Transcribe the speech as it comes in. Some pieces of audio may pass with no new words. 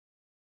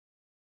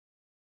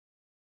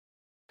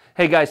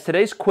Hey guys,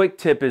 today's quick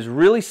tip is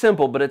really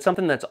simple, but it's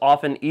something that's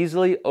often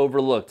easily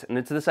overlooked, and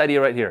it's this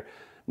idea right here.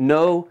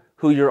 Know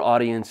who your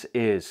audience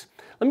is.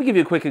 Let me give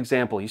you a quick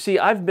example. You see,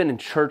 I've been in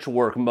church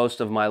work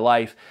most of my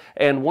life,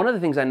 and one of the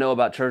things I know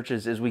about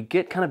churches is we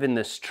get kind of in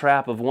this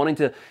trap of wanting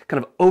to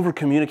kind of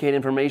over-communicate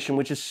information,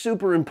 which is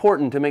super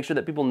important to make sure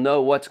that people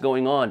know what's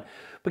going on.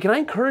 But can I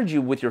encourage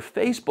you with your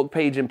Facebook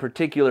page in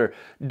particular,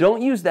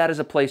 don't use that as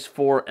a place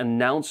for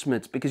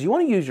announcements, because you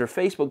want to use your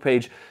Facebook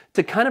page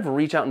to kind of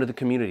reach out into the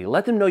community.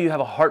 Let them know you have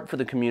a heart for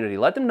the community.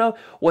 Let them know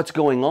what's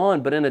going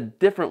on, but in a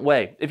different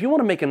way. If you want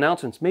to make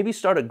announcements, maybe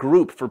start a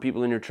group for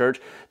people in your church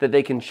that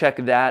they can check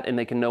that and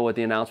they can know what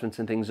the announcements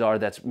and things are.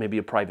 That's maybe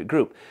a private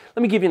group.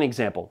 Let me give you an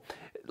example.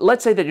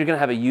 Let's say that you're going to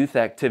have a youth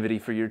activity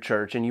for your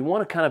church and you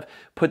want to kind of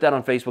put that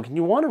on Facebook and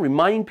you want to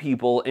remind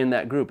people in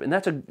that group, and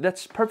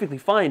that's perfectly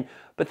fine,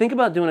 but think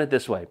about doing it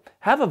this way.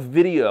 Have a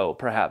video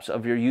perhaps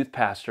of your youth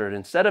pastor, and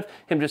instead of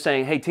him just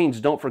saying, "Hey teens,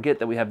 don't forget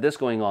that we have this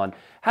going on,"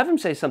 have him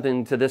say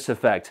something to this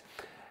effect.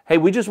 "Hey,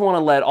 we just want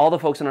to let all the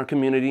folks in our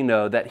community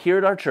know that here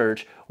at our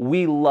church,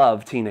 we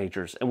love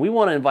teenagers, and we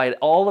want to invite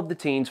all of the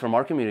teens from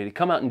our community to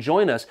come out and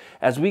join us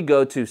as we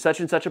go to such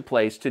and such a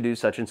place to do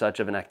such and such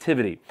of an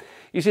activity."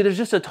 You see, there's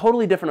just a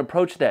totally different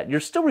approach to that.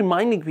 You're still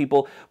reminding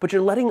people, but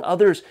you're letting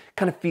others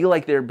kind of feel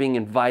like they're being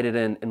invited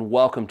in and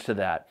welcomed to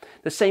that.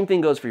 The same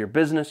thing goes for your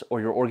business or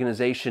your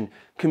organization.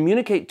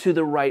 Communicate to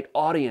the right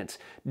audience.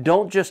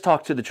 Don't just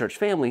talk to the church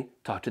family,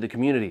 talk to the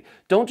community.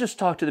 Don't just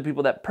talk to the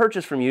people that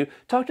purchase from you,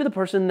 talk to the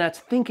person that's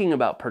thinking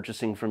about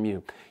purchasing from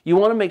you. You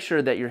want to make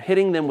sure that you're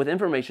hitting them with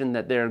information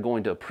that they're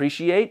going to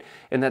appreciate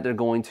and that they're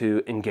going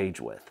to engage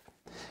with.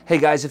 Hey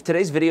guys, if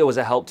today's video was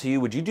a help to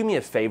you, would you do me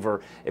a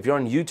favor? If you're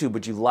on YouTube,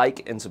 would you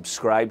like and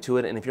subscribe to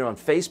it? And if you're on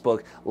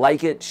Facebook,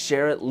 like it,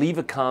 share it, leave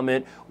a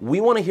comment. We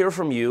want to hear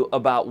from you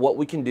about what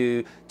we can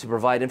do to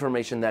provide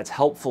information that's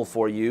helpful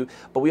for you.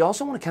 But we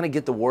also want to kind of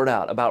get the word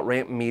out about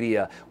Ramp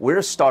Media. We're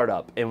a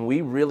startup and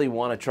we really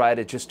want to try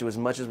to just do as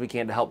much as we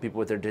can to help people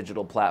with their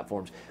digital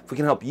platforms. If we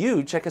can help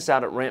you, check us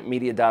out at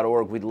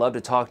rampmedia.org. We'd love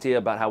to talk to you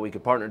about how we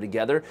could partner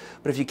together.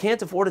 But if you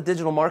can't afford a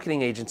digital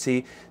marketing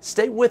agency,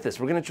 stay with us.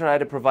 We're going to try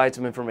to provide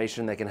some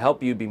information that can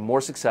help you be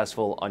more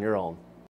successful on your own.